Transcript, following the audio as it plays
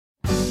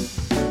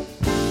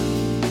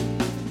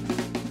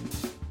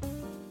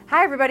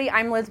Hi, everybody.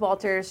 I'm Liz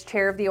Walters,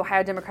 chair of the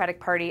Ohio Democratic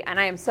Party, and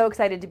I am so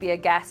excited to be a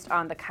guest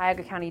on the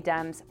Cuyahoga County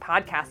Dems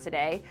podcast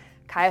today,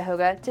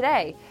 Cuyahoga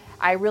Today.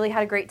 I really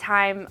had a great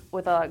time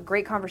with a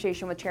great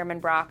conversation with Chairman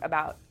Brock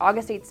about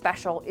August 8th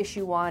special,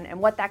 issue 1, and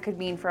what that could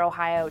mean for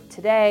Ohio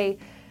today,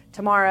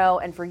 tomorrow,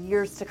 and for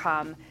years to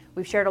come.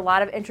 We've shared a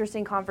lot of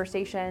interesting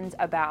conversations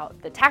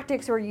about the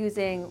tactics we're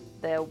using,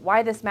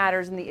 why this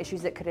matters, and the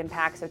issues it could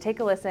impact. So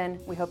take a listen.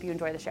 We hope you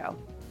enjoy the show.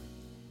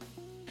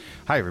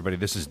 Hi, everybody.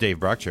 This is Dave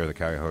Brock, chair of the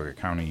Cuyahoga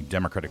County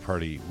Democratic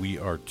Party. We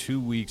are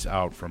 2 weeks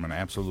out from an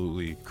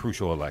absolutely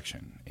crucial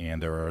election, and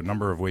there are a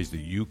number of ways that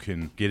you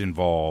can get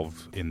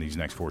involved in these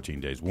next 14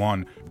 days.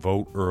 One,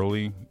 vote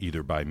early,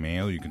 either by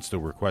mail. You can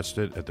still request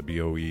it at the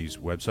BOE's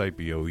website,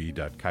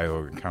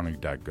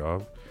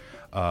 boe.cuyahogacounty.gov,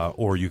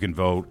 or you can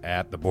vote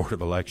at the Board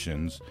of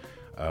Elections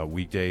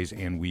weekdays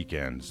and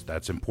weekends.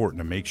 That's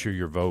important to make sure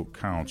your vote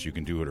counts. You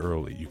can do it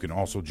early. You can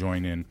also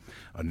join in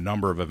a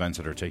number of events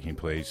that are taking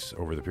place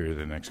over the period of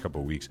the next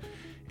couple of weeks,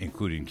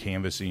 including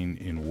canvassing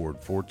in Ward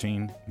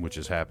 14, which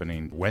is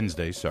happening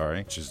Wednesday,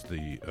 which is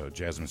the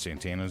Jasmine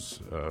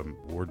Santana's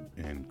ward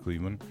in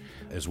Cleveland,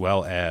 as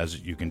well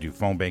as you can do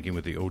phone banking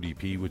with the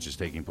ODP, which is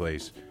taking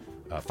place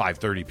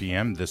 5:30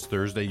 p.m. this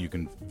Thursday. You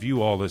can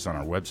view all this on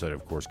our website,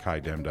 of course,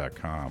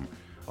 kydem.com,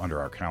 under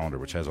our calendar,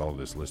 which has all of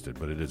this listed,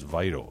 but it is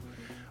vital.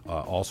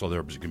 Also,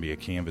 there's going to be a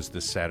canvass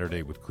this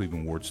Saturday with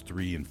Cleveland Wards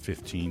 3 and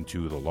 15,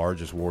 two of the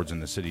largest wards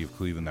in the city of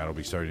Cleveland. That'll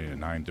be starting at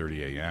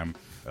 9:30 a.m.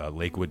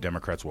 Lakewood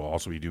Democrats will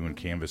also be doing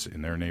canvass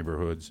in their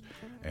neighborhoods,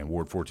 and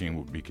Ward 14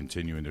 will be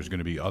continuing. There's going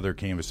to be other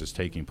canvasses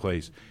taking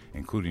place,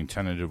 including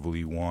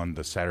tentatively one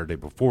the Saturday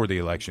before the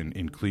election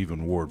in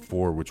Cleveland Ward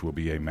 4, which will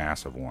be a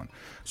massive one.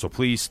 So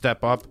please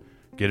step up,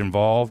 get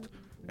involved,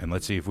 and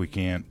let's see if we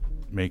can't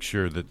make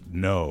sure that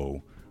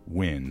no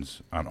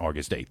wins on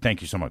August 8th.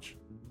 Thank you so much.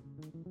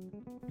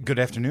 Good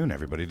afternoon,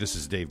 everybody. This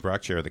is Dave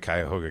Brock, chair of the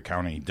Cuyahoga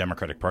County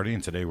Democratic Party,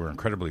 and today we're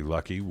incredibly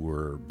lucky.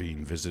 We're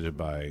being visited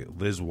by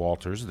Liz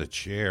Walters, the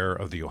chair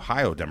of the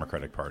Ohio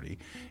Democratic Party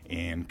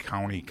and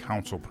county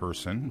council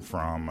person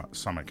from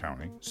Summit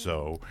County.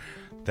 So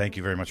thank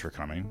you very much for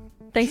coming.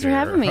 Thanks for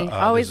having me.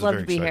 Always love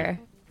to be here.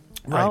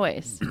 Right.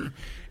 Always.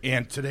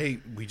 And today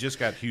we just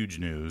got huge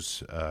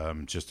news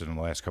just in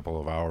the last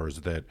couple of hours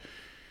that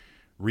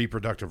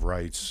reproductive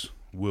rights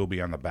will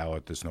be on the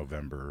ballot this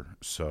November.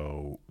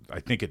 So I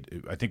think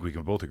we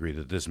can both agree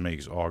that this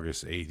makes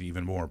August 8th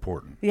even more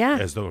important. Yeah.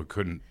 As though it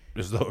could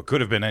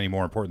have been any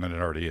more important than it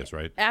already is,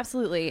 right?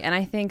 Absolutely. And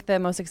I think the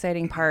most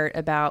exciting part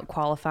about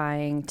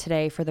qualifying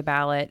today for the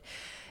ballot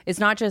is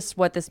not just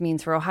what this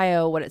means for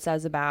Ohio, what it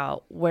says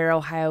about where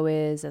Ohio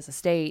is as a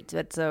state.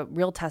 It's a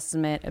real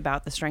testament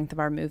about the strength of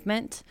our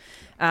movement.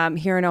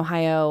 Here in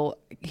Ohio,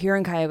 here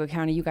in Cuyahoga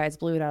County, you guys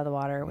blew it out of the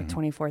water with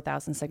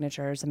 24,000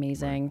 signatures.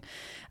 Amazing.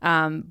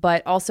 Right.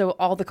 But also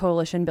all the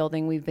coalition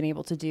building we've been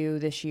able to do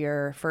this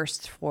year,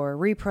 first for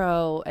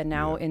Repro and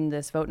now in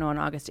this vote no on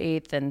August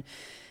 8th. And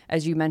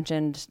as you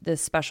mentioned,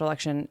 this special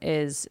election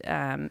is,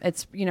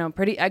 it's,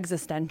 pretty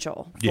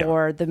existential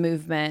for the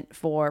movement,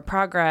 for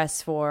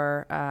progress,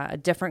 for a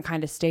different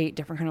kind of state,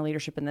 different kind of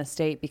leadership in this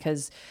state,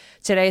 because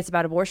today it's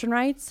about abortion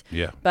rights.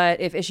 Yeah.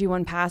 But if issue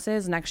 1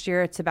 passes, next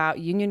year it's about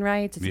union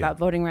rights, it's about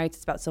voting rights,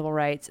 it's about civil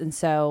rights. And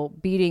so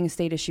beating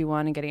state issue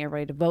 1 and getting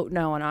everybody to vote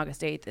no on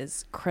August 8th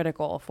is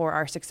critical for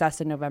our success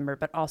in November,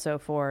 but also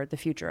for the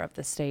future of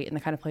the state and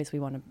the kind of place we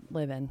want to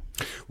live in.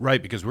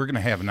 Right, because we're going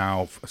to have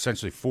now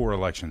essentially 4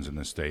 elections in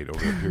this state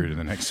over the period of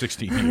the next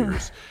 16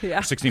 years,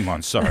 16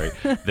 months,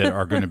 that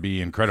are going to be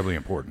incredibly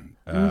important.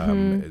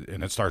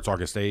 And it starts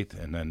August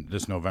 8th, and then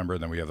this November,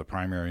 then we have the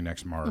primary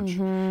next March,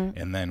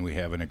 and then we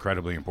have an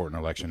incredibly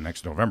important election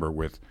next November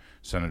with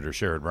Senator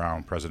Sherrod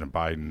Brown, President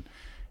Biden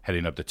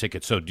heading up the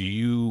ticket. So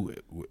you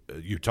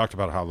talked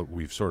about how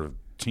we've sort of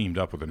teamed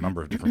up with a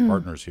number of different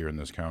partners here in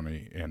this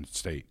county and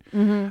state.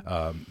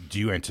 Do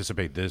you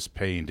anticipate this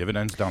paying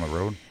dividends down the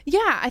road?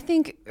 Yeah, I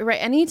think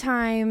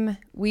anytime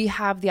we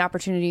have the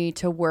opportunity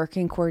to work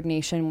in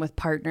coordination with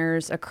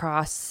partners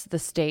across the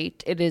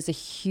state, it is a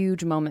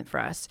huge moment for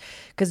us.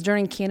 Because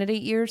during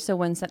candidate years, so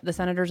when the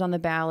senators on the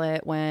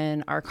ballot,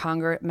 when our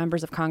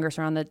members of Congress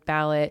are on the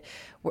ballot,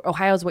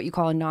 Ohio is what you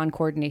call a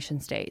non-coordination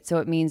state. So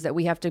it means that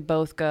we have to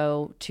both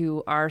go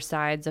to our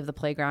sides of the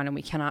playground and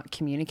we cannot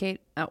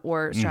communicate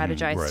or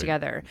strategize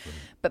together. Right.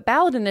 But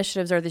ballot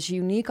initiatives are this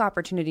unique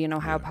opportunity in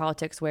Ohio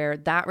politics where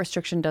that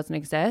restriction doesn't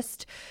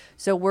exist.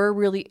 So we're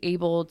really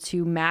able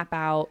to map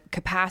out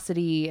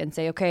capacity and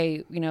say,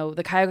 okay,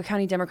 the Cuyahoga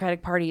County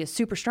Democratic Party is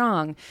super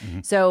strong.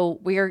 So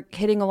we are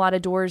hitting a lot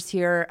of doors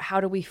here.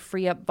 How do we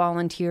free up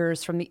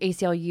volunteers from the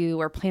ACLU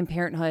or Planned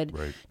Parenthood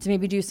to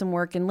maybe do some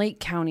work in Lake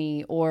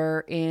County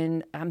or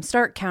in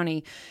Stark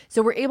County?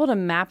 So we're able to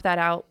map that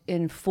out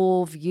in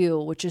full view,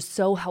 which is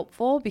so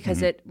helpful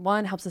because it,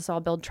 one, helps us all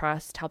build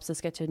trust, helps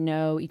us get to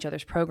know each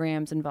other's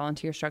programs and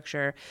volunteer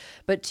structure,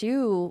 but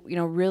two,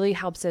 really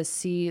helps us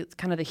see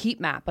kind of the heat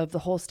map of the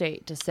whole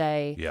state to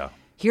say,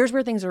 here's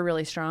where things are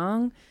really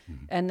strong,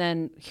 and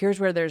then here's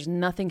where there's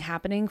nothing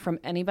happening from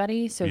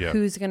anybody. So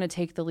who's going to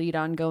take the lead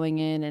on going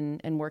in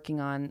and working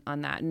on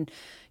that? And,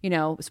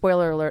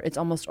 spoiler alert, it's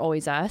almost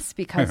always us,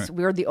 because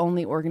we're the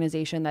only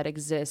organization that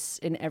exists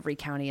in every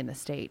county in the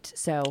state.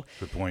 So,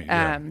 good point.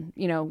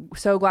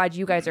 So glad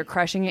you guys are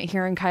crushing it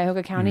here in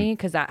Cuyahoga County,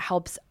 because that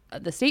helps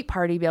the state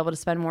party be able to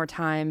spend more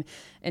time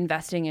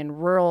investing in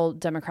rural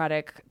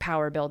Democratic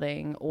power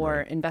building,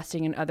 or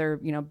investing in other,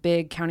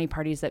 big county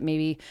parties that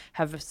maybe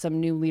have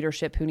some new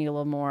leadership who need a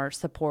little more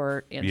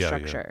support and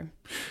structure.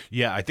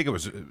 Yeah, I think it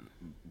was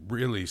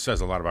really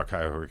says a lot about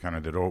Cuyahoga County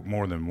that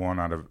more than 1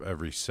 out of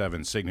every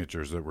 7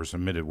 signatures that were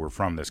submitted were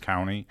from this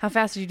county. How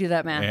fast did you do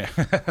that, man?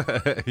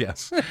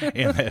 Yes.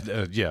 And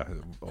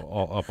that,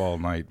 up all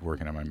night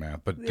working on my math.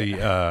 But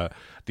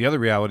the other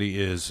reality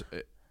is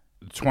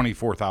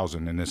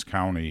 24,000 in this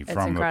county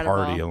from the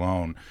party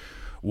alone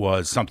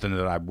was something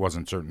that I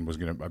wasn't certain was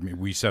going to. I mean,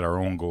 we set our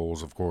own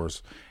goals, of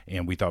course,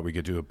 and we thought we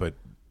could do it. But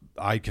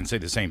I can say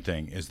the same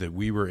thing, is that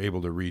we were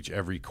able to reach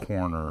every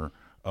corner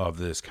of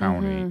this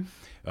county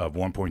of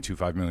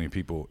 1.25 million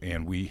people,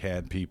 and we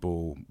had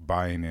people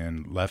buying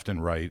in left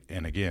and right.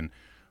 And again,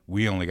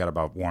 we only got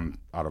about 1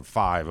 out of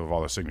 5 of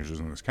all the signatures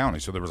in this county.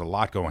 So there was a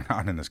lot going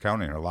on in this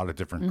county and a lot of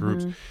different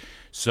groups.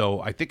 So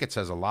I think it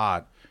says a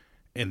lot.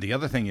 And the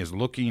other thing is,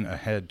 looking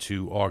ahead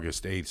to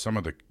August 8th, some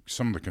of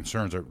the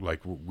concerns are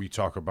like we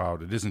talk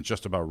about. It isn't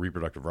just about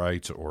reproductive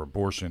rights or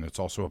abortion. It's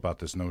also about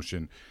this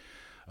notion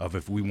of,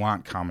 if we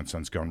want common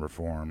sense gun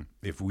reform,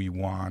 if we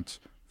want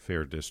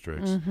fair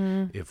districts,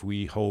 if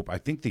we hope. I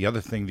think the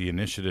other thing the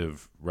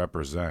initiative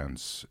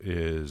represents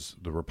is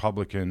the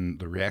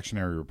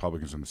reactionary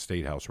Republicans in the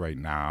State House right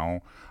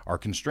now are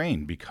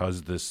constrained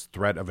because this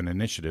threat of an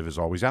initiative is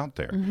always out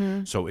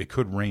there. So it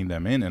could rein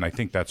them in. And I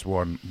think that's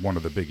one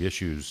of the big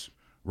issues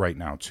right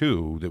now,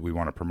 too, that we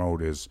want to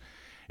promote is,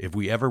 if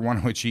we ever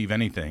want to achieve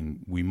anything,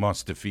 we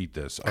must defeat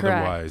this. Correct.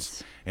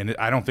 Otherwise, and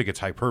I don't think it's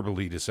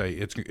hyperbole to say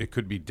it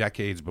could be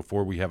decades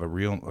before we have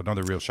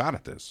another real shot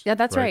at this. Yeah,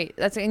 that's right.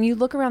 And you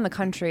look around the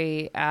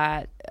country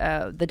at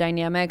the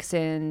dynamics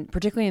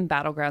particularly in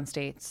battleground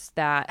states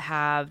that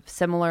have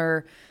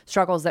similar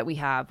struggles that we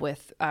have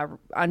with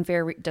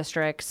unfair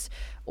districts,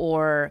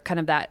 or kind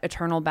of that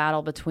eternal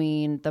battle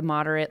between the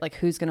moderate, like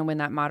who's going to win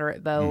that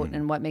moderate vote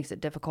and what makes it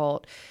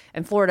difficult.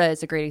 And Florida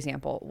is a great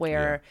example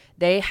where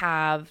they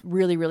have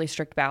really, really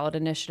strict ballot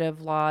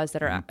initiative laws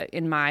that are,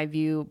 in my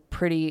view,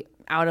 pretty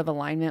out of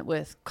alignment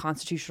with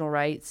constitutional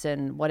rights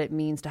and what it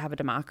means to have a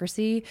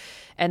democracy.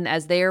 And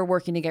as they are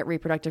working to get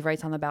reproductive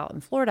rights on the ballot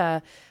in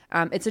Florida,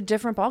 it's a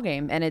different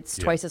ballgame, and it's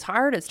twice as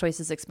hard, it's twice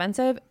as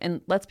expensive.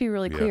 And let's be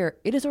really clear,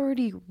 it is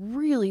already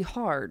really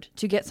hard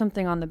to get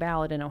something on the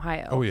ballot in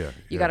Ohio. Oh, yeah.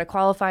 You got to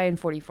qualify in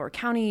 44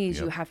 counties.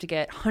 You have to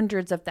get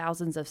hundreds of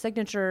thousands of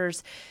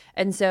signatures.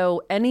 And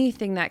so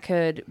anything that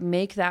could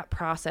make that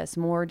process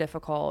more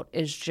difficult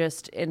is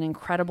just an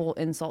incredible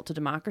insult to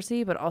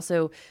democracy, but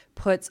also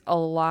puts a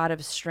lot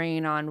of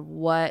strain on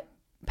what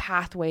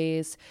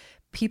pathways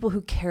people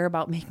who care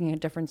about making a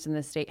difference in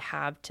the state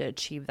have to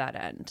achieve that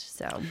end.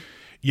 So,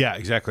 yeah,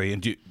 exactly.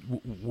 And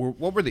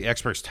what were the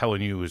experts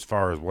telling you as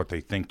far as what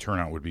they think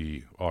turnout would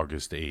be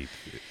August 8th?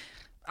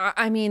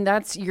 I mean,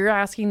 you're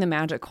asking the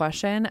magic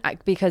question,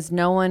 because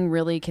no one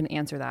really can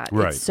answer that.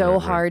 Right, it's so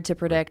hard to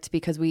predict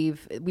because we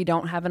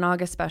don't have an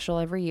August special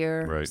every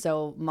year. Right.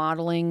 So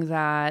modeling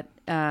that,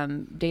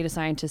 data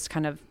scientists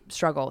kind of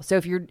struggle. So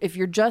if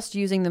you're just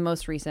using the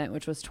most recent,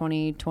 which was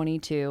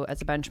 2022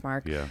 as a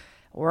benchmark,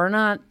 we're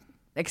not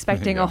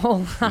expecting a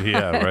whole lot.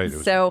 Yeah, right.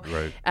 So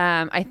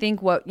I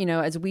think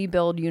as we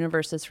build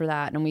universes for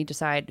that, and we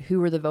decide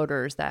who are the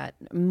voters that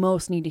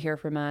most need to hear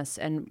from us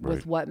and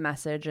with what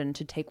message and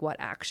to take what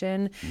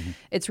action,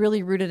 it's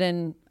really rooted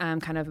in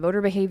kind of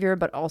voter behavior,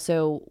 but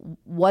also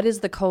what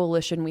is the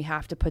coalition we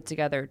have to put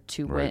together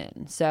to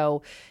win.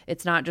 So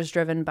it's not just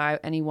driven by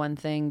any one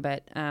thing,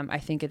 but I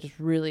think it is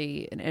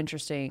really an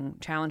interesting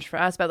challenge for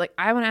us. But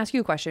I want to ask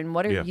you a question.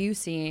 What are you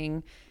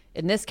seeing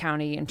in this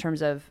county in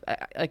terms of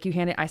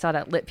I saw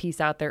that lit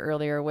piece out there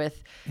earlier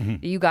with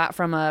you got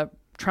from a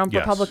Trump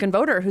Republican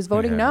voter who's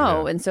voting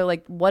no. And so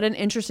what an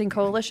interesting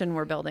coalition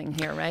we're building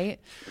here, right?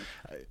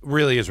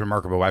 Really is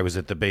remarkable. I was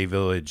at the Bay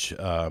Village,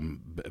 I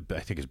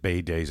think it's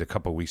Bay Days a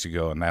couple of weeks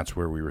ago, and that's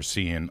where we were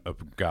seeing a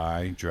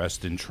guy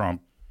dressed in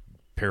Trump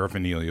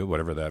paraphernalia,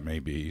 whatever that may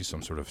be,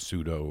 some sort of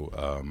pseudo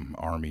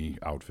army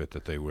outfit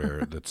that they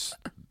wear that's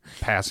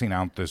passing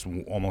out this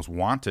almost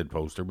wanted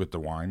poster with the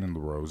wine and the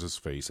rose's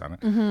face on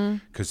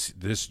it, because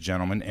this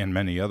gentleman and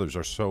many others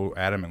are so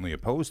adamantly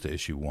opposed to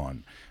issue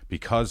 1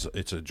 because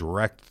it's a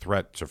direct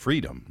threat to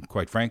freedom,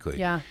 quite frankly.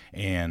 Yeah.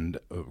 And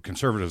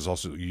conservatives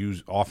also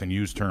often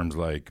use terms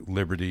like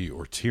liberty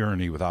or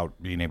tyranny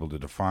without being able to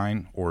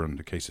define, or in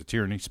the case of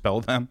tyranny, spell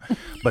them.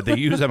 But they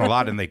use them a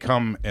lot, and they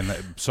come, and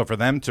so for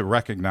them to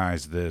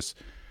recognize this,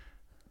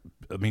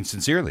 I mean,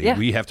 sincerely,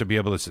 we have to be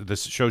able to.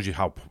 This shows you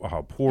how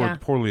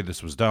poorly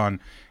this was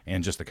done,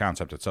 and just the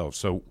concept itself.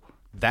 So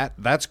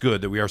that's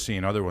good that we are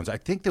seeing other ones. I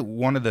think that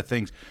one of the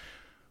things,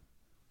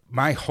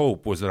 my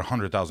hope was that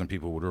 100,000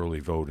 people would early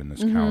vote in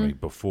this county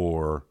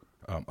before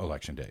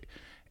Election Day.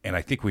 And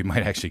I think we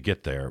might actually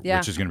get there,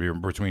 which is going to be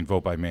between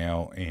vote by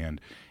mail and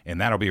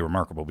that'll be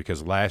remarkable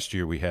because last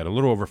year we had a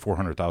little over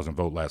 400,000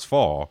 vote last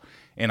fall,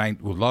 and I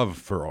would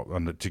love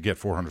to get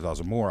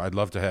 400,000 more. I'd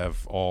love to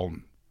have all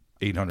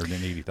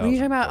 880,000. When you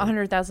talking about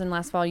 100,000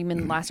 last fall, you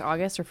mean last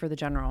August or for the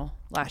general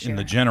last year? In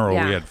the general,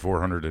 we had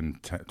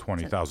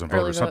 420,000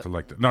 voters, something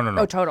like that. No.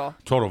 Oh, total.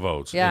 Total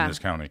votes in this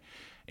county.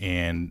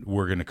 And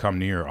we're going to come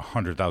near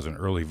 100,000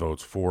 early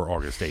votes for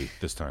August 8th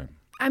this time.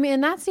 I mean,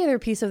 and that's the other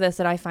piece of this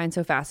that I find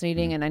so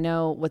fascinating. And I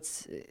know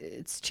it's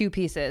two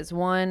pieces.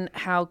 One,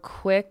 how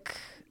quick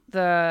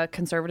the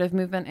conservative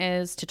movement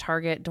is to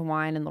target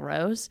DeWine and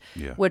LaRose,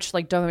 which,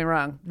 like, don't get me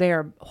wrong, they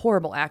are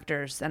horrible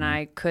actors, and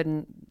I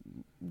couldn't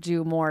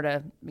do more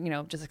to,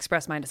 just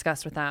express my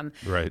disgust with them.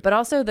 Right. But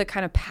also the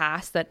kind of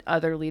pass that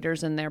other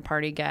leaders in their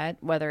party get,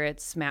 whether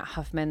it's Matt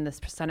Huffman, the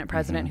Senate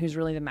president, who's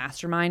really the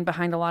mastermind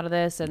behind a lot of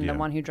this and the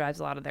one who drives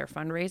a lot of their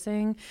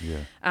fundraising.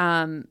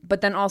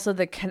 But then also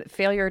the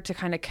failure to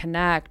kind of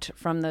connect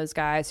from those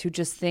guys who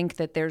just think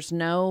that there's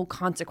no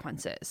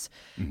consequences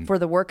for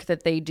the work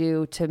that they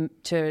do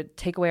to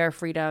take away our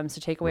freedoms, to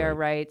take away our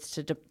rights,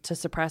 to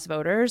suppress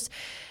voters.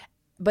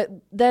 But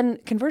then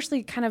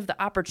conversely, kind of the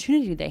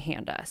opportunity they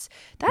hand us,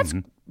 that's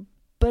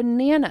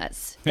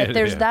bananas that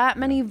there's that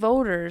many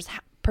voters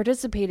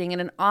participating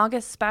in an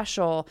August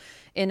special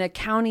in a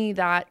county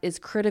that is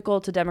critical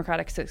to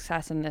Democratic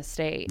success in this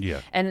state.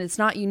 And it's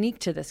not unique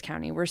to this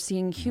county. We're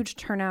seeing huge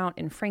turnout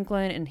in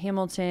Franklin and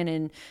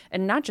Hamilton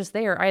and not just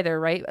there either,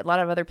 right? A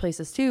lot of other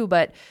places too.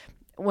 But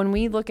when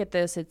we look at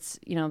this, it's,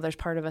 there's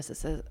part of us that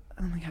says,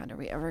 oh my God, are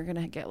we ever going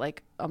to get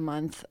like a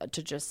month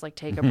to just like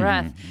take a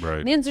breath?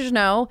 Right. The answer is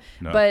no.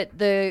 But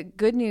the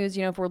good news,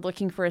 if we're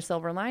looking for a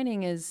silver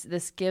lining, is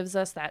this gives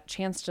us that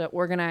chance to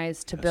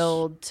organize, to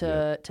build,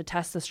 to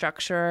test the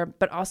structure,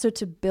 but also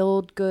to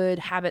build good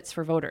habits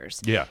for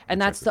voters.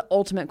 And that's the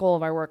ultimate goal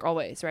of our work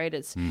always, right?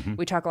 It's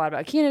we talk a lot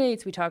about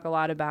candidates, we talk a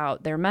lot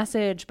about their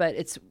message, but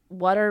it's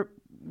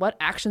what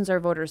actions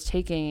are voters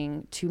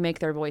taking to make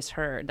their voice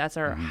heard? That's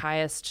our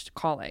highest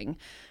calling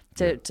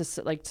to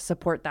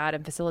support that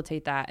and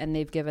facilitate that. And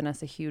they've given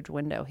us a huge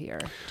window here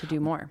to do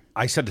more.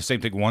 I said the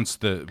same thing once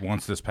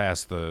this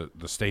passed the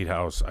state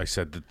house. I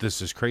said that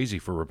this is crazy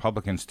for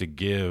Republicans to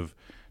give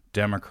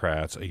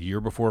Democrats a year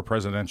before a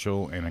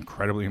presidential and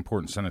incredibly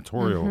important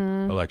senatorial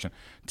election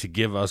to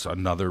give us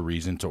another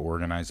reason to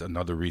organize,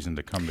 another reason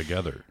to come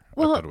together.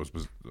 Well, I thought it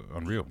was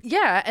unreal.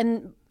 Yeah,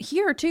 and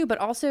here too, but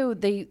also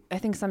I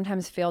think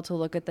sometimes fail to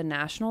look at the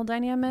national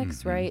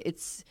dynamics, right?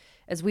 It's,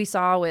 as we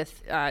saw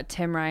with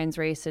Tim Ryan's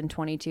race in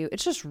 22,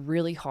 it's just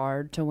really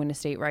hard to win a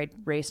statewide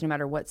race no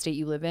matter what state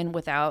you live in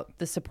without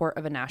the support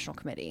of a national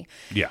committee.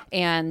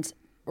 And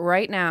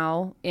right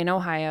now in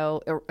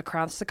Ohio,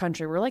 across the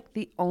country, we're like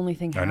the only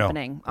thing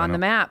happening on the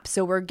map.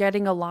 So we're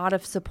getting a lot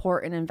of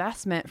support and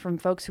investment from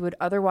folks who would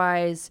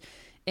otherwise,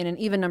 in an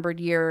even-numbered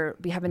year,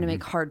 be having to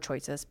make hard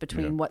choices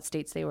between what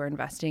states they were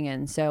investing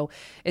in. So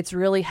it's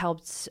really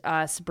helped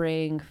us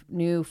bring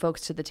new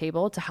folks to the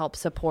table to help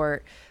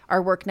support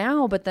our work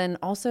now, but then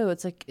also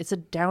it's a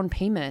down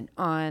payment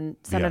on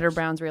Senator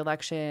Brown's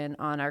reelection,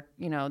 on our,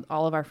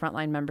 all of our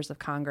frontline members of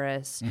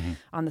Congress,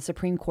 on the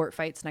Supreme Court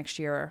fights next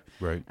year.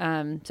 Right.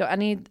 So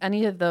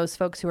any of those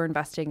folks who are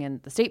investing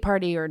in the state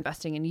party or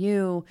investing in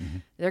you,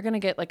 they're going to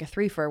get like a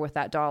threefer with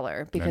that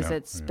dollar because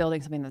it's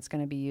building something that's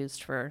going to be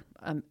used for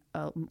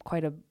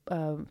quite a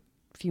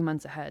few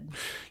months ahead.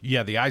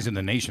 Yeah, the eyes of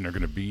the nation are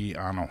going to be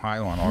on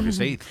Ohio on August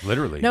 8th,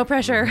 literally. No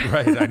pressure.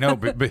 Right, I know,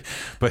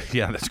 but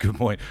yeah, that's a good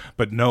point.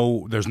 But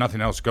no, there's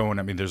nothing else going.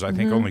 I mean, there's, I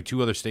think, only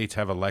 2 other states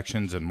have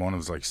elections, and one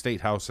is like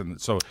state house,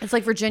 and so it's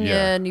like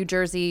Virginia, New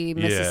Jersey,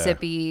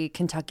 Mississippi,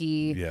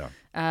 Kentucky.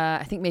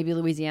 I think maybe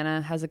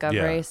Louisiana has a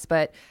gov race,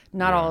 but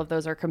not all of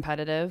those are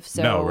competitive.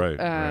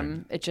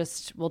 So it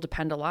just will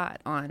depend a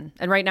lot on.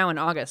 And right now in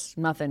August,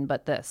 nothing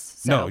but this.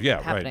 So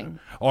happening.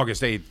 Right.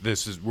 August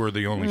 8th, we're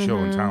the only show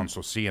in town.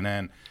 So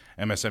CNN,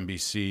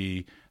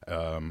 MSNBC,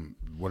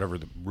 whatever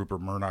the Rupert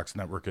Murdoch's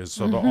network is.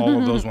 So all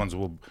of those ones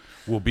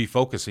will be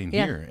focusing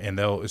here, and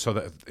so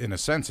that in a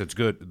sense it's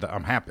good.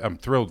 I'm happy. I'm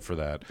thrilled for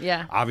that.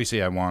 Yeah.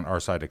 Obviously, I want our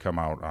side to come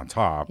out on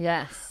top.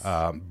 Yes.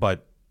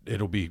 But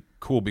it'll be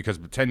cool because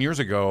 10 years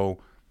ago,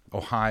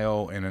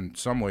 Ohio and in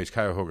some ways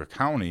Cuyahoga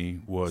County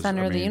was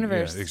center of the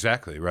universe. Yeah,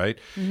 exactly, right?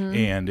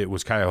 And it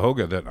was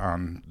Cuyahoga that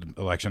on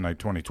election night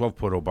 2012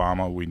 put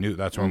Obama. We knew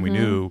that's when we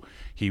knew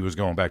he was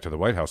going back to the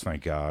White House,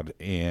 thank God.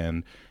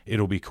 And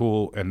it'll be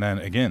cool. And then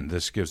again,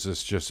 this gives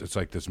us it's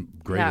like this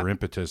greater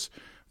impetus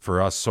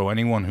for us. So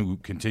anyone who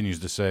continues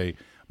to say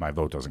my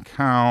vote doesn't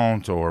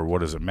count or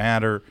what does it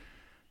matter,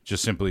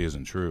 just simply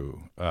isn't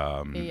true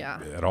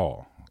at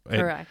all.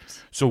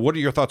 Correct. So what are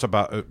your thoughts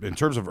about, in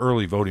terms of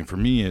early voting? For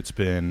me, it's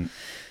been,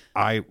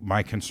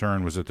 my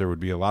concern was that there would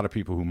be a lot of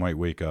people who might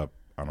wake up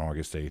on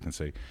August 8th and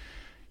say,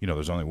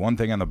 there's only one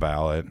thing on the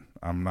ballot.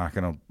 I'm not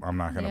gonna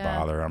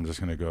bother. I'm just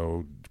gonna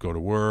go to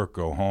work,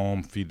 go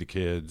home, feed the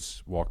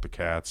kids, walk the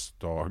cats,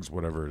 dogs,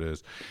 whatever it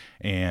is.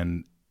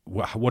 And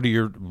What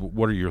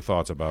are your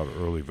thoughts about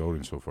early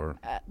voting so far?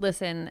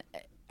 Listen,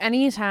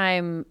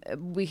 anytime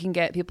we can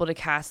get people to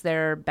cast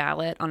their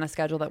ballot on a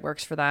schedule that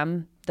works for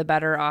them, the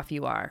better off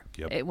you are.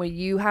 Yep. When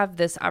you have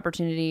this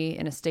opportunity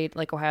in a state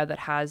like Ohio that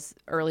has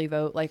early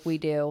vote like we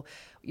do,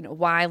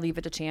 why leave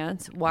it to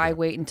chance? Why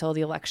wait until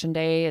the election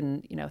day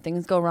and,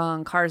 things go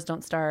wrong, cars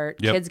don't start,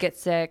 kids get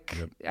sick,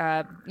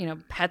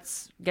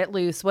 pets get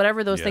loose,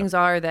 whatever those things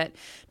are that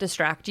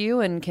distract you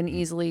and can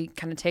easily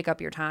kind of take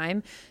up your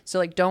time.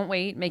 So don't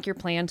wait, make your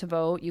plan to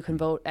vote. You can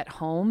vote at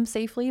home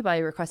safely by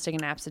requesting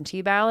an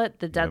absentee ballot.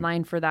 The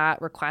deadline for that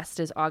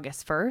request is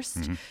August 1st.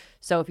 Mm-hmm.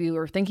 So if you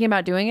were thinking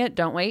about doing it,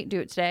 don't wait, do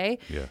it today.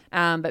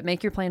 Yeah. But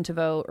make your plan to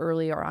vote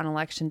early or on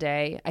election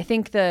day. I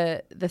think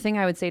the thing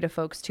I would say to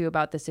folks too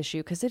about this issue,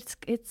 because it's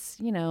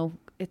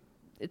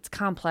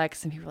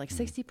complex and people are like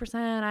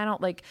 60%. I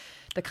don't like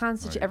the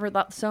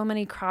Constitution. So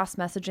many cross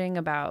messaging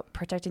about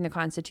protecting the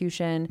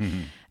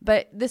Constitution,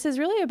 but this is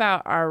really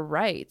about our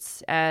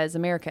rights as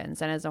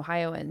Americans and as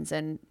Ohioans,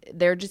 and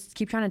they're just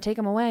keep trying to take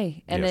them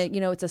away. And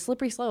it's a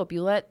slippery slope.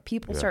 You let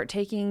people start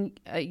taking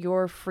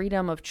your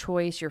freedom of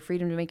choice, your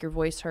freedom to make your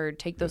voice heard,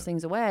 take those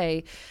things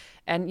away.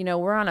 And,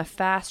 we're on a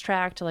fast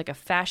track to a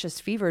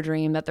fascist fever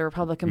dream that the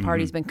Republican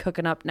Party's been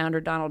cooking up now under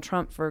Donald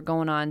Trump for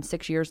going on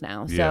 6 years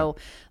now. Yeah. So,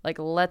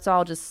 let's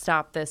all just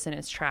stop this in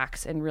its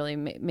tracks and really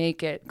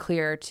make it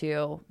clear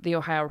to the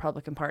Ohio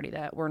Republican Party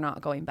that we're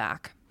not going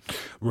back.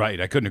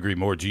 Right. I couldn't agree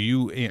more. Do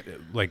you,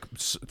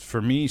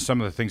 for me, some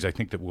of the things I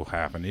think that will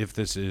happen if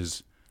this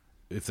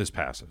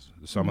passes,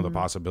 some of the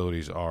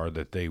possibilities are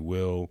that they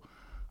will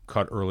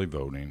cut early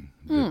voting,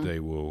 that they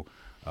will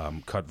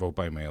cut vote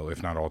by mail,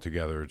 if not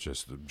altogether,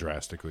 just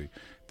drastically,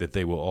 that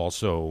they will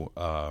also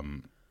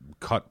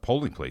cut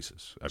polling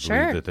places. I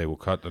believe that they will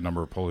cut the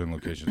number of polling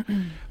locations.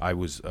 I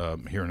was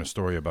hearing a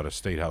story about a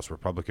state house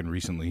Republican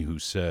recently who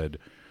said,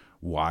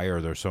 why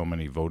are there so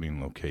many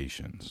voting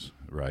locations,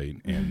 right?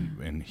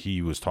 And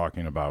he was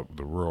talking about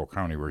the rural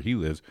county where he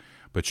lives,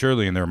 but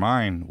surely in their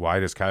mind, why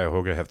does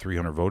Cuyahoga have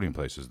 300 voting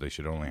places? They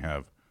should only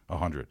have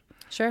 100.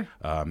 Sure.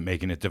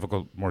 Making it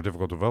more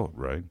difficult to vote,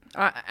 right?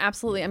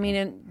 Absolutely. I mean,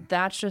 and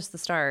that's just the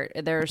start.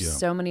 There's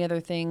so many other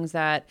things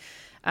that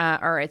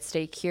are at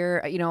stake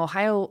here.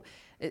 Ohio,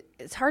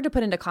 it's hard to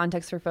put into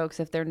context for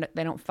folks if they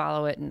don't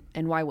follow it.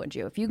 And why would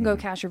you? If you can go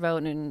cast your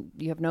vote and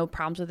you have no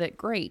problems with it,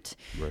 great.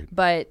 Right.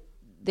 But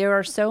there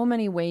are so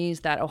many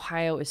ways that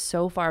Ohio is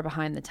so far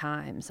behind the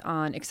times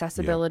on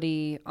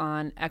accessibility,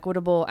 on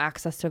equitable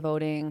access to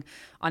voting,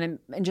 and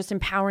just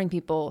empowering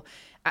people.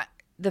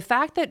 The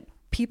fact that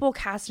people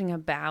casting a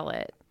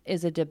ballot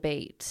is a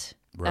debate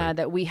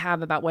that we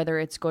have about whether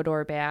it's good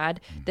or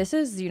bad. This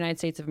is the United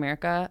States of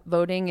America.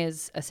 Voting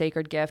is a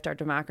sacred gift. Our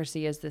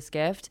democracy is this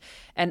gift.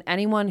 And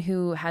anyone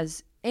who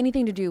has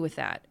anything to do with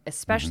that,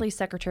 especially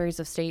secretaries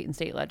of state and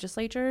state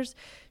legislatures,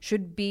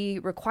 should be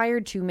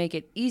required to make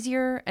it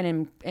easier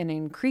and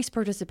increase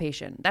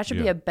participation. That should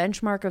be a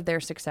benchmark of their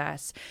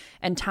success.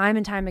 And time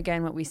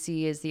again, what we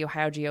see is the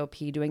Ohio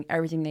GOP doing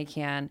everything they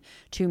can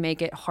to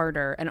make it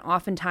harder. And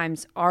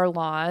oftentimes our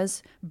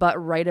laws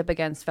butt right up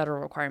against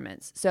federal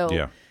requirements.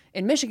 So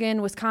in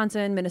Michigan,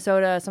 Wisconsin,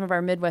 Minnesota, some of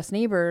our Midwest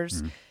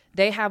neighbors,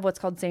 they have what's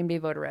called same-day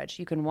voter reg.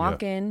 You can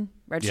walk in,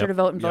 register to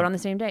vote, and vote on the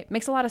same day.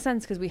 Makes a lot of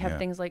sense because we have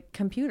things like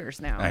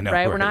computers now,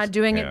 right? We're not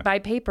doing it by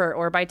paper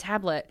or by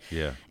tablet.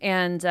 Yeah.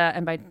 And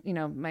by,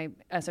 my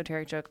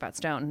esoteric joke about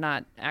stone,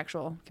 not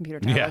actual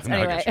computer tablets.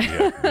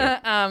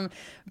 Anyway.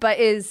 But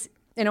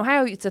in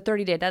Ohio, it's a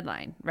 30-day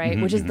deadline, right?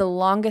 Which is the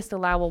longest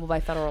allowable by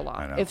federal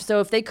law.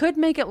 If they could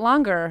make it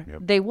longer,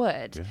 they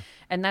would. Yeah.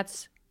 And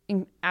that's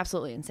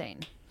absolutely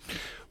insane.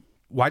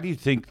 Why do you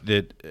think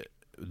that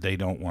they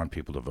don't want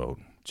people to vote?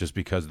 Just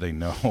because they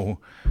know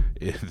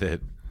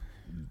that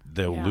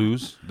they'll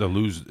lose? They'll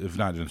lose, if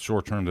not in the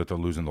short term, that they'll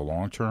lose in the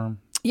long term?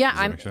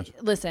 Yeah,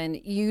 listen,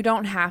 you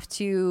don't have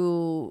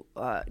to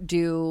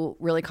do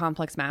really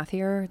complex math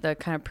here. The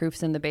kind of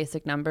proofs in the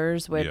basic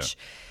numbers, which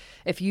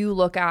if you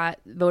look at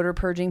voter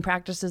purging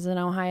practices in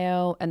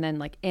Ohio and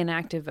then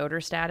inactive voter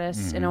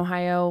status in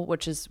Ohio,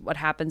 which is what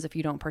happens if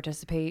you don't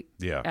participate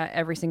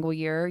every single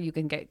year, you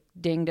can get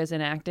dinged as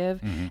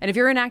inactive. And if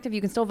you're inactive,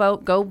 you can still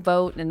vote, go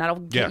vote, and that'll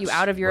get you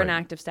out of your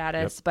inactive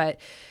status. Yep.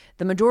 But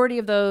the majority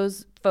of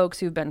those folks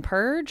who've been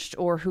purged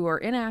or who are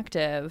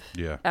inactive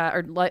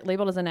or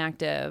labeled as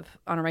inactive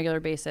on a regular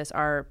basis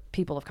are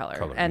people of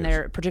color and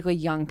they're particularly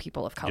young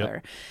people of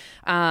color.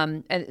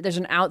 And there's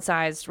an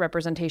outsized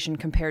representation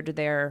compared to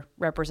their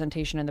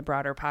representation in the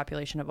broader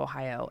population of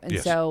Ohio. And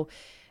so,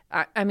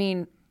 I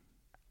mean,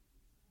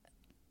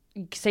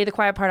 say the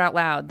quiet part out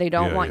loud. They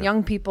don't want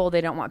young people.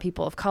 They don't want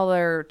people of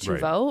color to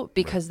vote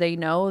because they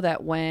know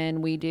that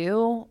when we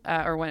do,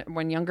 or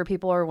when younger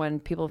people or when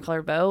people of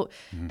color vote,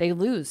 they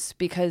lose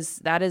because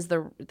that is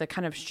the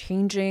kind of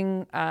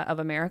changing of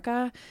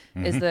America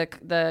is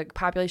the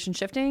population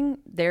shifting.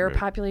 Their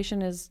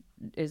population is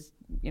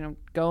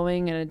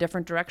going in a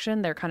different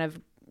direction. They're kind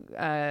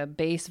of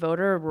base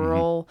voter,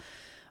 rural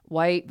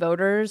white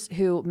voters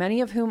who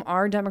many of whom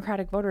are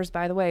Democratic voters.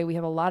 By the way, we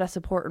have a lot of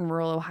support in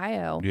rural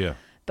Ohio.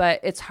 but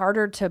it's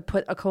harder to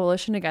put a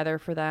coalition together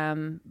for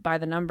them by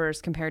the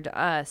numbers compared to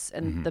us.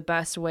 And the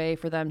best way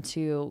for them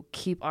to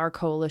keep our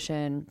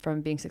coalition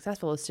from being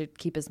successful is to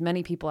keep as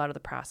many people out of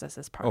the process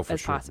as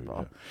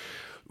possible.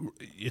 Yeah.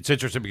 It's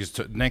interesting because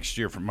next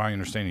year, from my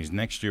understanding,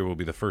 next year will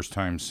be the first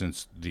time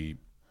since the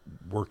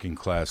working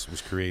class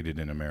was created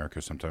in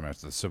America sometime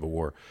after the Civil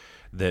War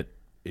that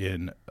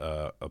in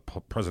a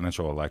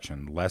presidential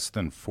election, less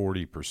than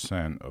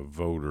 40% of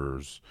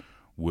voters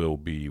will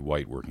be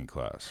white working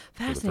class.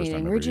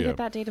 Fascinating. Where'd you get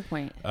that data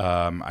point?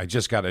 I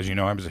just got, as you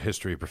know, I was a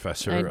history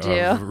professor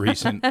of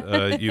recent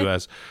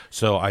U.S.,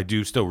 so I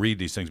do still read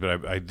these things,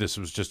 but this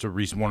was just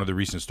one of the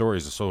recent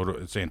stories. So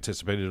it's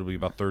anticipated it'll be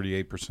about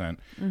 38%.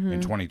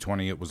 In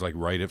 2020, it was like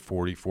right at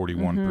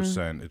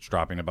 41%. It's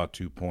dropping about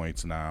 2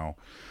 points now.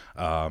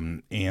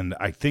 And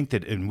I think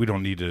that, and we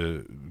don't need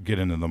to get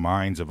into the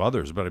minds of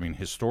others, but I mean,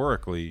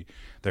 historically,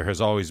 there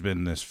has always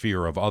been this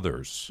fear of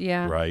others,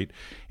 right?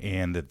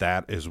 And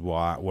that is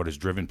what has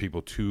driven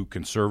people to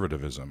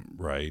conservatism,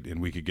 right? And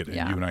we could get,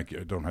 and you and I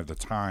don't have the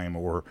time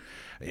or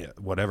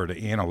whatever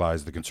to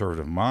analyze the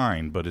conservative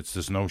mind, but it's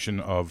this notion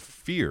of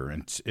fear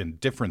and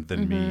different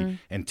than me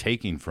and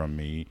taking from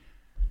me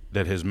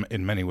that has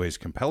in many ways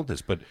compelled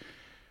this. But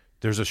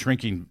there's a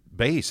shrinking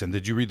base. And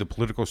did you read the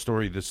political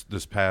story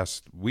this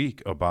past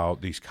week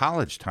about these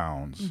college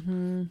towns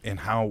and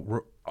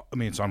how, I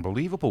mean, it's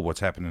unbelievable what's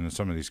happening in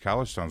some of these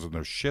college towns and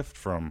their shift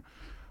from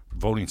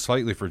voting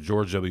slightly for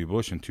George W.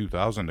 Bush in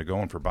 2000 to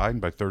going for Biden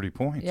by 30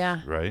 points.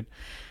 Yeah. Right?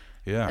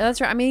 Yeah. That's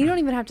right. I mean, you don't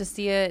even have to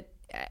see it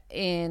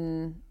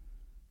in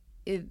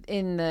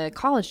the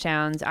college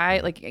towns.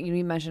 Like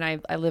you mentioned,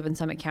 I live in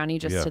Summit County,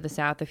 just to the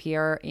south of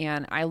here,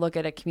 and I look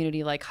at a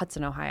community like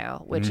Hudson,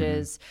 Ohio, which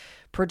is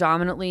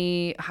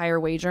predominantly higher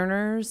wage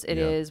earners. It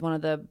is one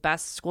of the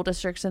best school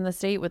districts in the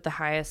state with the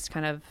highest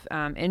kind of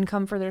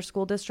income for their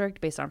school district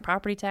based on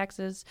property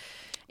taxes.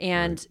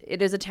 And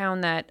it is a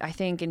town that I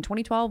think in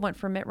 2012 went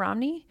for Mitt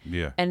Romney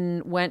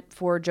and went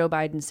for Joe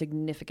Biden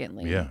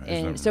significantly. Yeah,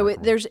 and so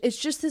it's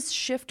just this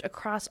shift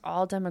across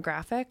all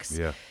demographics.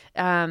 Yeah.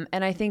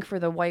 And I think for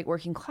the white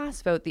working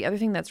class vote, the other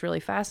thing that's really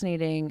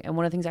fascinating and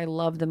one of the things I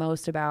love the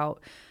most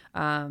about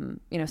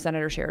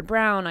Senator Sherrod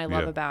Brown, I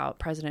love about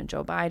President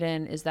Joe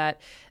Biden is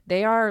that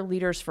they are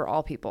leaders for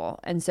all people.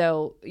 And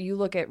so you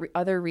look at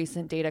other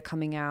recent data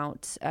coming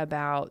out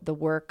about the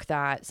work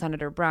that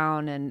Senator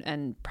Brown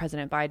and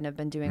President Biden have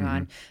been doing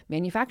on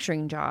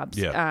manufacturing jobs.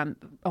 Yeah.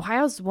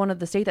 Ohio's one of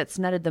the states that's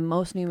netted the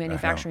most new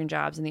manufacturing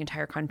jobs in the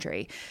entire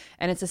country.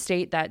 And it's a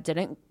state that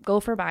didn't go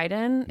for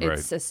Biden.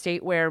 It's a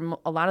state where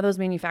a lot of those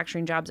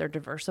manufacturing jobs are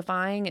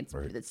diversifying.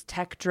 It's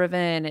tech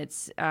driven.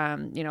 It's,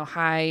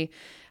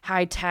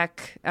 high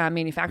tech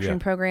manufacturing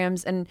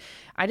programs. And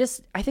I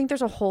think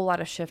there's a whole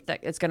lot of shift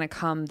that is going to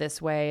come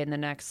this way in the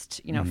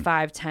next,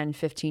 5, 10,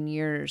 15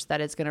 years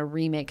that is going to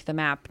remake the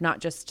map, not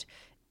just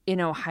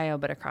in Ohio,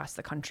 but across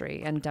the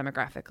country and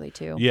demographically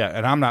too. Yeah.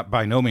 And I'm not,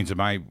 by no means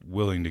am I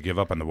willing to give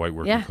up on the white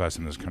working class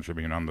in this country.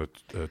 I mean, I'm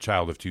the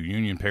child of 2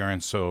 union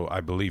parents. So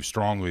I believe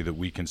strongly that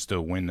we can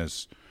still win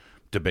this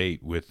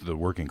debate with the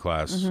working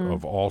class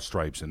of all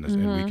stripes in this.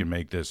 And we can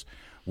make this,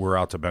 we're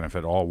out to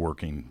benefit all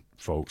working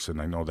folks,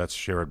 and I know that's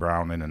Sherrod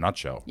Brown in a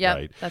nutshell. Yeah,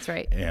 right? That's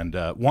right. And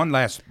one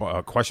last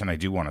question I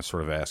do want to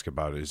sort of ask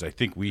about is I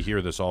think we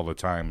hear this all the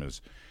time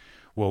is,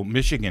 well,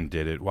 Michigan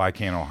did it. Why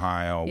can't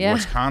Ohio? Yeah.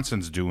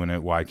 Wisconsin's doing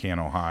it. Why can't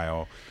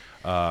Ohio?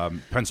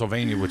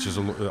 Pennsylvania, which is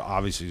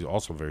obviously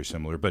also very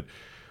similar. But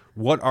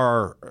what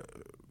are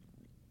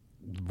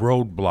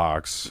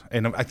roadblocks?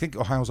 And I think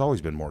Ohio's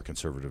always been more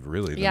conservative,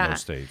 really, than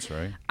those states,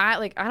 right? I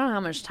don't know how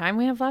much time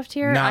we have left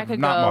here. I could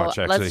not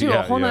go. Much, let's do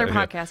a whole nother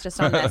podcast just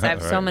on this. I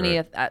have so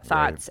many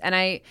thoughts, and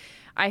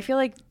I feel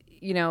like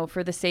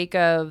for the sake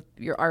of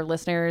our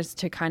listeners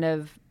to kind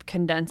of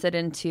condense it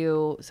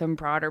into some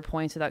broader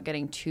points without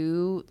getting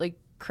too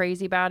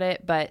crazy about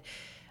it, but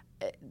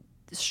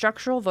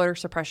structural voter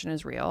suppression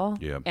is real,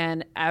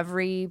 and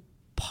every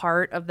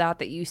part of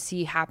that you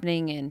see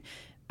happening in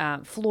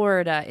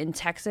Florida, in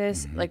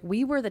Texas,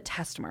 we were the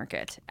test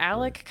market.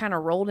 ALEC kind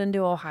of rolled into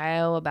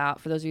Ohio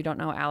for those of you who don't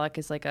know, ALEC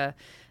is like a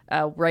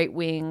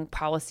right-wing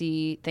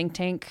policy think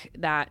tank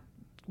that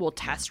will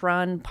test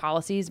run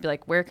policies, be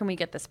like, where can we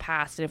get this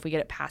passed? And if we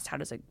get it passed, how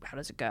does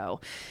it go?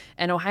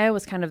 And Ohio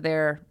was kind of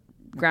their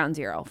ground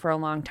zero for a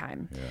long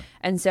time. Yeah.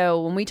 And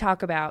so when we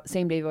talk about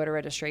same-day voter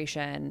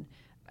registration,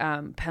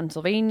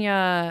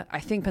 Pennsylvania,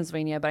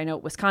 but I know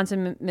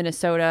Wisconsin,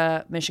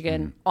 Minnesota,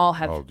 Michigan all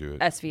have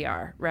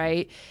SVR,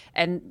 right?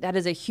 And that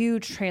is a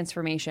huge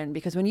transformation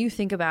because when you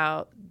think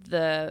about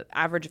the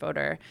average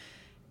voter,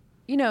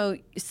 a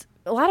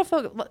lot of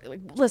folks,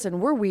 listen,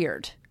 we're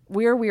weird.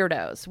 We're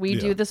weirdos. We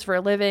do this for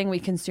a living. We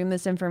consume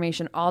this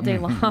information all day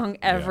long,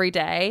 every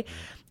day.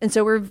 And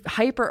so we're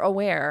hyper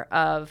aware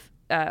of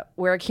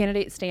where a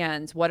candidate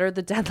stands, what are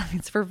the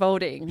deadlines for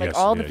voting,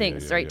 all the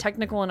things, right?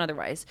 Technical and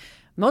otherwise.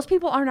 Most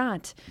people are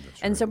not.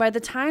 That's and right. So by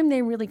the time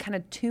they really kind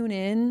of tune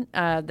in,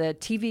 the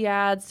TV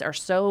ads are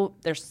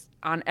they're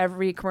on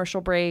every commercial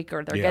break,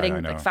 or they're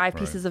getting 5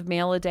 pieces of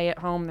mail a day at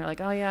home. They're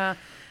like, oh yeah,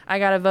 I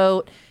got to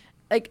vote.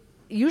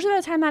 usually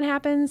by the time that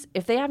happens,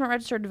 if they haven't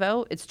registered to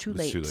vote, it's too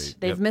late.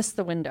 They've missed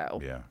the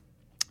window. Yeah.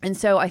 And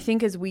so I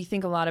think as we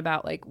think a lot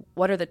about like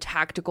what are the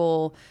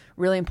tactical,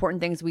 really important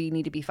things we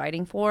need to be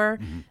fighting for,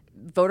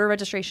 voter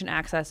registration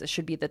access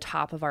should be at the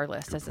top of our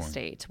list as a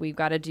state. We've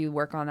got to do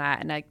work on that.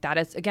 And like, that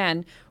is,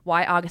 again,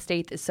 why August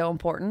 8th is so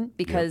important,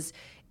 because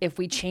if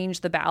we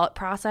change the ballot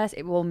process,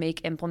 it will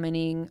make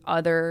implementing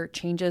other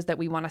changes that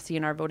we want to see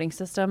in our voting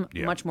system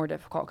much more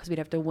difficult, because we'd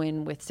have to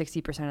win with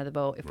 60% of the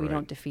vote if we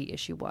don't defeat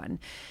issue 1.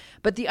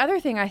 But the other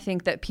thing I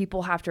think that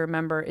people have to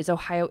remember is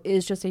Ohio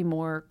is just a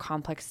more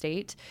complex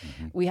state.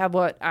 We have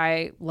what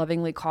I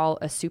lovingly call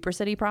a super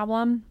city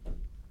problem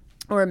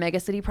or a mega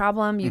city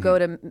problem. You go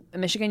to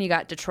Michigan, you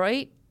got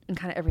Detroit and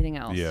kind of everything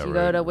else. You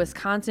go to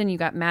Wisconsin, you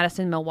got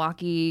Madison,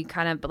 Milwaukee,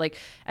 kind of, but like,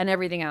 and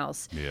everything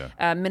else.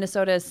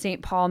 Minnesota is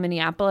St. Paul,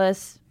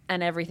 Minneapolis,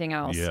 and everything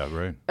else.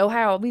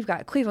 Ohio, we've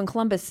got Cleveland,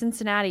 Columbus,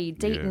 Cincinnati,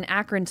 Dayton,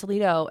 Akron,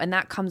 Toledo, and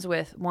that comes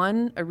with,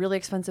 one, a really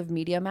expensive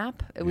media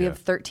map. We have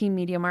 13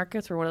 media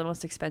markets. We're one of the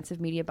most expensive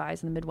media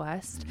buys in the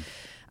Midwest.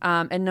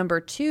 And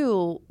number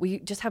 2, we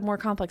just have more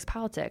complex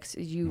politics.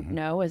 As you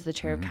know, as the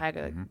chair of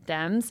Cuyahoga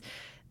Dems,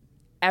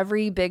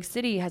 every big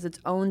city has its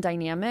own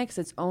dynamics,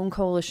 its own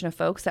coalition of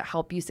folks that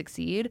help you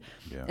succeed.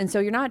 And so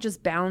you're not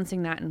just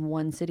balancing that in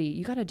one city.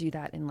 You got to do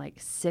that in like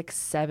 6,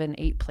 7,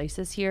 8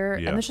 places here.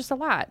 And there's just a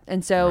lot.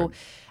 And so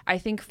I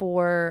think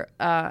for,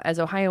 as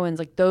Ohioans,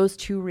 like those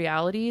two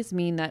realities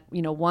mean that,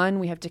 you know, one,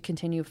 we have to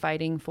continue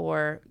fighting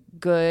for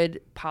good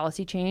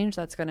policy change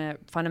that's going to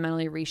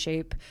fundamentally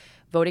reshape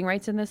voting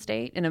rights in this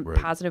state in a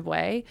positive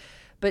way.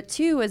 But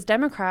 2, as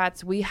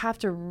Democrats, we have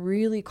to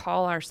really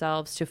call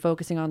ourselves to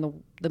focusing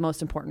on the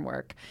most important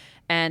work.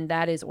 And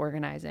that is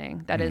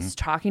organizing. That is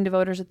talking to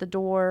voters at the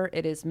door.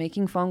 It is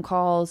making phone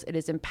calls. It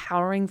is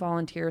empowering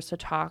volunteers to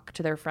talk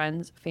to their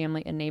friends,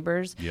 family, and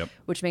neighbors,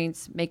 which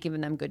means making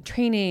them good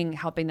training,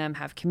 helping them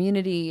have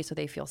community so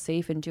they feel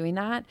safe in doing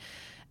that.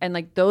 And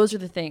like, those are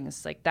the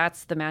things, like,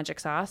 that's the magic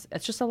sauce.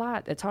 It's just a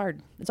lot. It's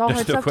hard. It's all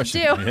hard stuff to do.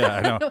 Yeah,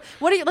 I know.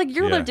 What are you, like,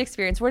 your lived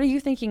experience? What are you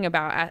thinking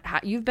about?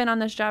 You've been on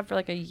this job for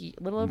like a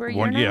little over a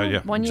year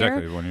now? 1 year?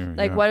 Exactly, 1 year.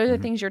 Like, what are the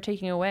things you're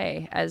taking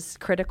away as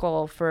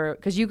critical for,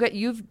 because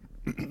you've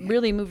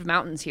really moved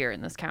mountains here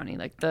in this county,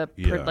 like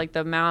like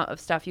the amount of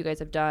stuff you guys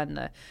have done,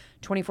 the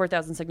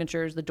 24,000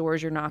 signatures, the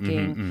doors you're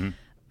knocking.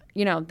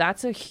 You know,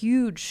 that's a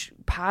huge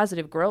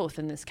positive growth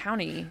in this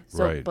county.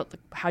 So, but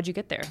how'd you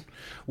get there?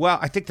 Well,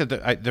 I think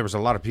that there was a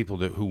lot of people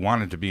who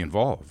wanted to be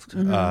involved,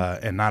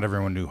 and not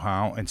everyone knew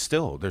how. And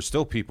there's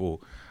still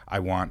people I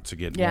want to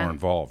get more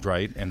involved,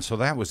 right? And so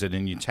that was it.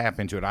 And you tap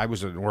into it. I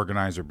was an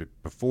organizer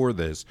before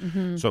this,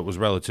 so it was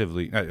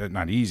relatively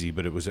not easy,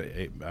 but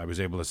I was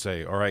able to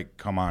say, all right,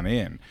 come on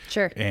in.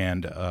 Sure.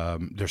 And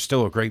there's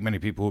still a great many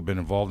people who've been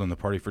involved in the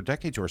party for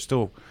decades who are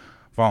still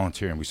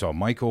volunteering. We saw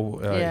Michael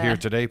here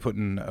today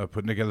putting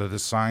together the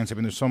signs. I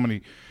mean, there's so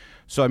many.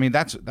 So I mean,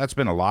 that's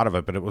been a lot of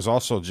it, but it was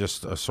also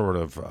just a sort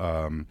of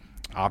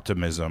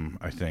optimism.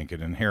 I think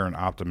an inherent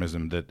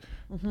optimism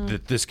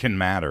that this can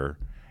matter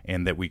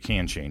and that we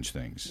can change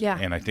things. Yeah.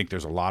 And I think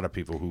there's a lot of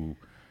people who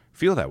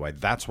feel that way.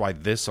 That's why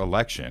this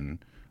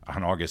election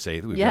on August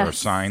 8th, we've got our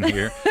sign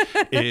here,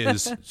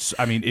 is,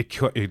 I mean,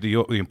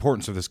 the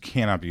importance of this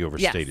cannot be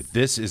overstated.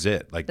 This is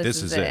it. Like,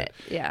 this is it.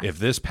 Yeah. If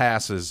this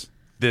passes,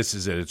 this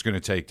is it. It's going to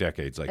take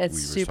decades. Like,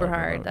 it's super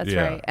hard. That's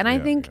right. And I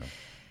think,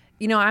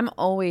 you know, I'm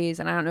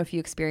always, and I don't know if you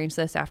experienced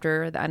this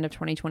after the end of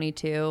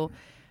 2022,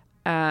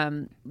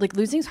 like,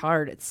 losing's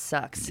hard. It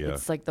sucks.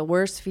 It's like the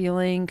worst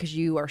feeling, because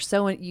you are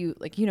so, you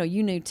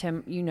know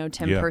Tim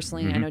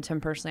personally. I know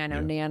Tim personally. I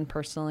know Nan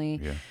personally.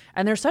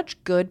 And they're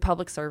such good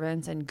public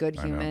servants and good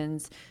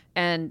humans.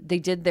 And they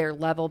did their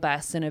level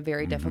best in a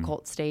very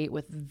difficult state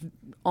with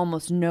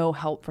almost no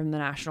help from the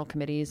national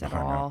committees at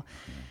all.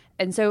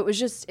 And so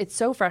it's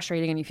so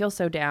frustrating, and you feel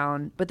so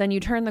down. But then you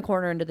turn the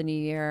corner into the new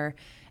year,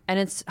 and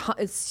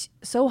it's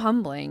so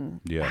humbling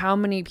how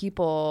many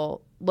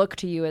people look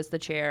to you as the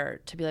chair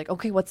to be like,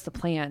 okay, what's the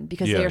plan?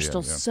 Because they're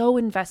still so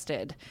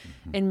invested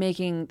in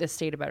making the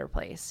state a better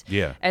place.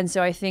 And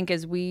so I think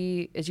as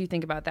you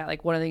think about that,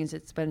 like, one of the things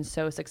that's been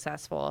so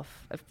successful,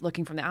 if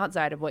looking from the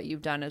outside of what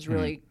you've done, is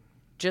really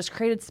just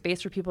created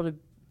space for people to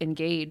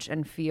engage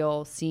and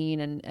feel seen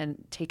and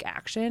take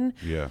action.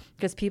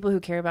 Because people who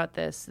care about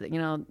this, you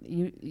know,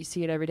 you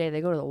see it every day.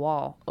 They go to the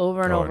wall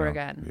over and over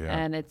again.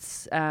 And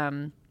it's,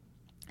 I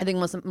think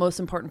most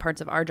important parts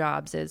of our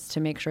jobs is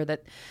to make sure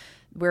that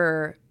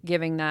we're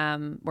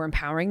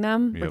empowering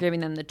them, we're giving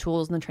them the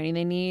tools and the training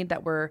they need,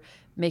 that we're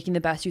making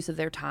the best use of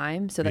their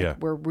time, so that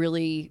we're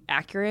really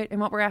accurate in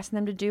what we're asking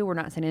them to do. We're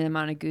not sending them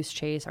on a goose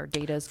chase. Our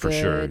data's good. For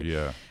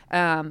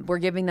sure, we're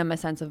giving them a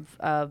sense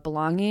of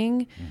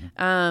belonging,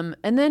 and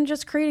then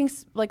just creating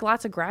like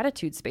lots of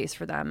gratitude space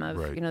for them.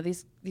 You know,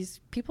 these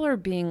people are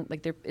being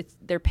like,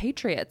 they're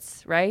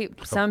patriots, right?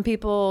 Some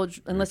people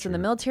enlist in the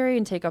military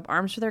and take up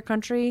arms for their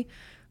country.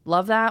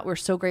 Love that. We're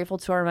so grateful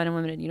to our men and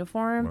women in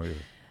uniform.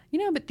 You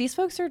know, but these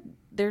folks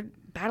they're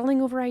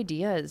battling over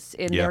ideas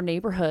in their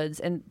neighborhoods,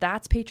 and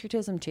that's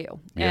patriotism too.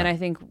 And I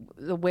think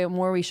the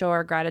more we show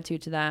our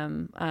gratitude to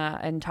them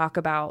and talk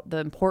about the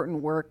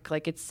important work,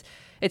 like it's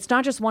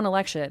not just one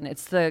election,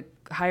 it's the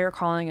higher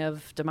calling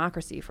of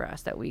democracy for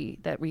us that we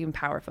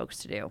empower folks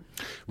to do.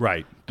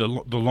 Right. The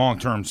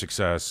long-term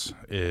success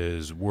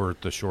is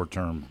worth the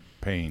short-term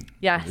pain,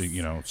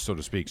 so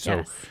to speak.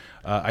 So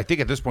I think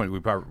at this point we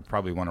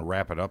probably want to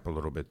wrap it up a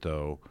little bit,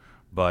 though.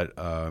 But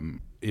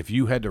if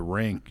you had to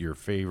rank your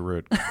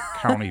favorite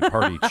county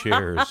party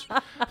chairs,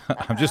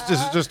 this is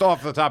just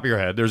off the top of your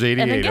head. There's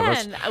 88 of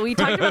us. And again, we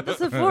talked about this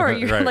before.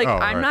 You're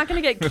I'm not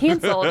going to get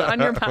canceled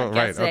on your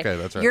podcast today. Okay,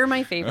 that's right. You're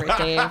my favorite,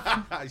 Dave.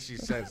 she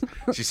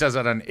says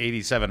that on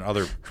 87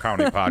 other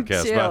county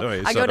podcasts, by the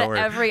way. I go to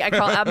every. I'm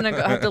going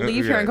to have to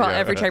leave here and call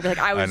every chair. Be like,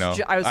 I was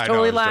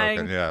totally lying.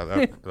 Joking.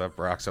 Yeah, that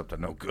rocks up to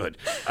no good.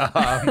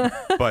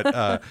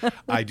 But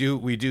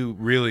we do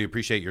really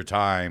appreciate your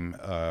time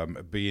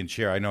being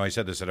chair. I know I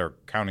said this at our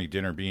county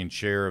dinner, being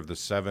chair of the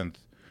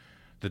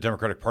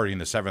Democratic Party in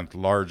the 7th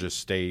largest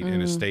state,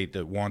 in a state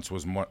that once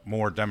was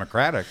more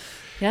democratic,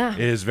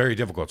 is very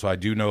difficult. So I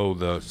do know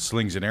the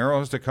slings and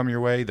arrows that come your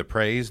way, the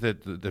praise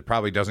that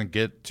probably doesn't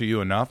get to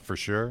you enough, for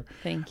sure.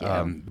 Thank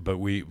you. But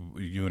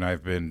you and I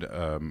have been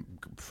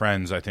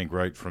friends, I think,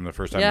 right from the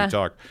first time we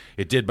talked.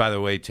 It did, by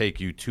the way, take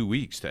you 2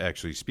 weeks to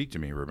actually speak to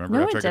me. Remember?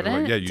 No, it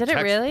didn't. Yeah, Did it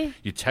really?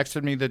 You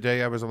texted me the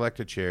day I was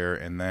elected chair,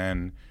 and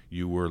then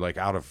you were like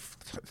out of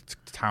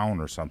town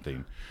or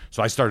something.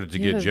 So I started to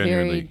you get have a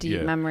genuinely very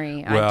deep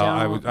memory.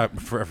 Well,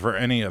 for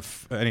any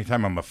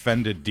time I'm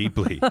offended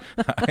deeply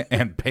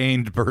and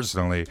pained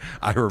personally,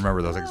 I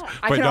remember those things.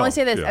 I can only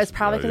say this. It's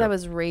probably because I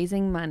was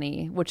raising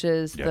money, which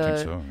is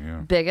the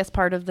biggest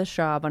part of the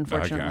job,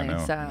 unfortunately. I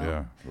know.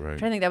 So right. I'm trying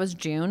to think. That was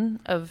June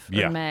of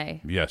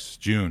May. Yes,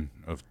 June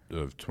of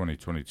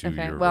 2022.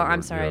 Okay. Well,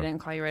 I'm sorry I didn't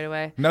call you right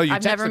away. No,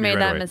 I've never made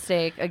that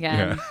mistake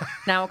again.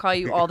 Now I'll call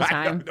you all the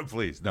time.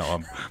 Please, no,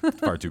 I'm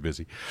far too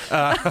busy.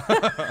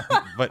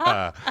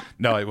 But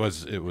no, it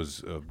was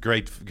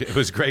great. It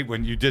was great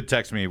when you did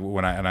text me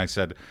I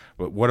said,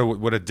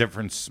 what a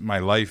difference my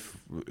life,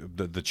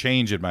 the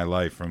change in my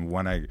life from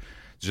when I.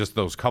 Just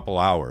those couple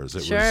hours.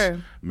 It was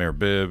Mayor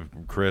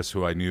Bibb, Chris,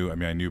 who I knew. I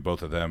mean, I knew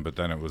both of them, but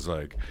then it was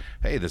like,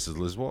 hey, this is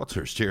Liz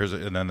Walters. Cheers.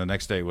 And then the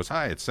next day it was,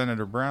 hi, it's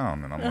Senator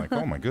Brown. And I'm like,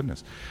 oh, my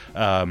goodness.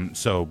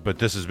 But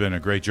this has been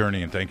a great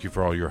journey, and thank you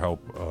for all your help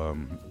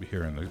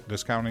here in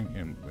this county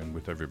and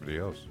with everybody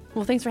else.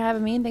 Well, thanks for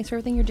having me, and thanks for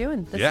everything you're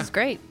doing. This is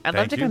great. I'd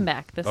love to come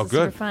back. This is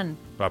super fun.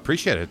 I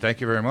appreciate it.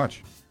 Thank you very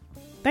much.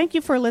 Thank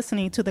you for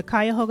listening to the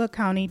Cuyahoga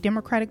County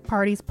Democratic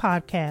Party's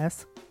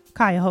podcast,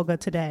 Cuyahoga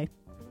Today.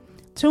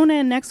 Tune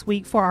in next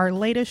week for our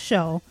latest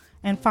show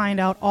and find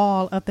out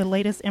all of the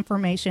latest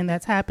information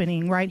that's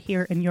happening right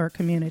here in your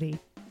community.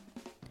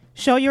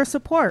 Show your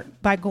support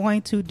by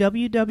going to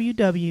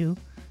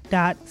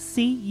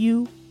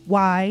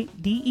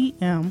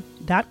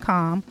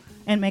www.cuydem.com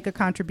and make a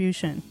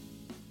contribution.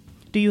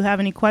 Do you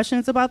have any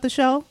questions about the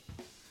show?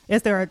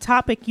 Is there a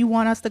topic you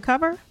want us to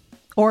cover?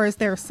 Or is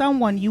there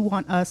someone you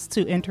want us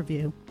to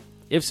interview?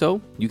 If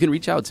so, you can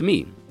reach out to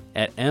me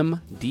at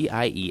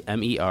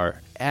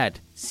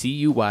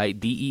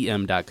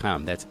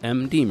mdiemer@cuydem.com. That's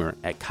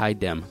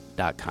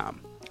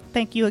mdeemer@cuydem.com.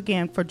 Thank you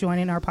again for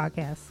joining our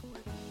podcast.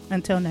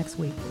 Until next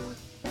week.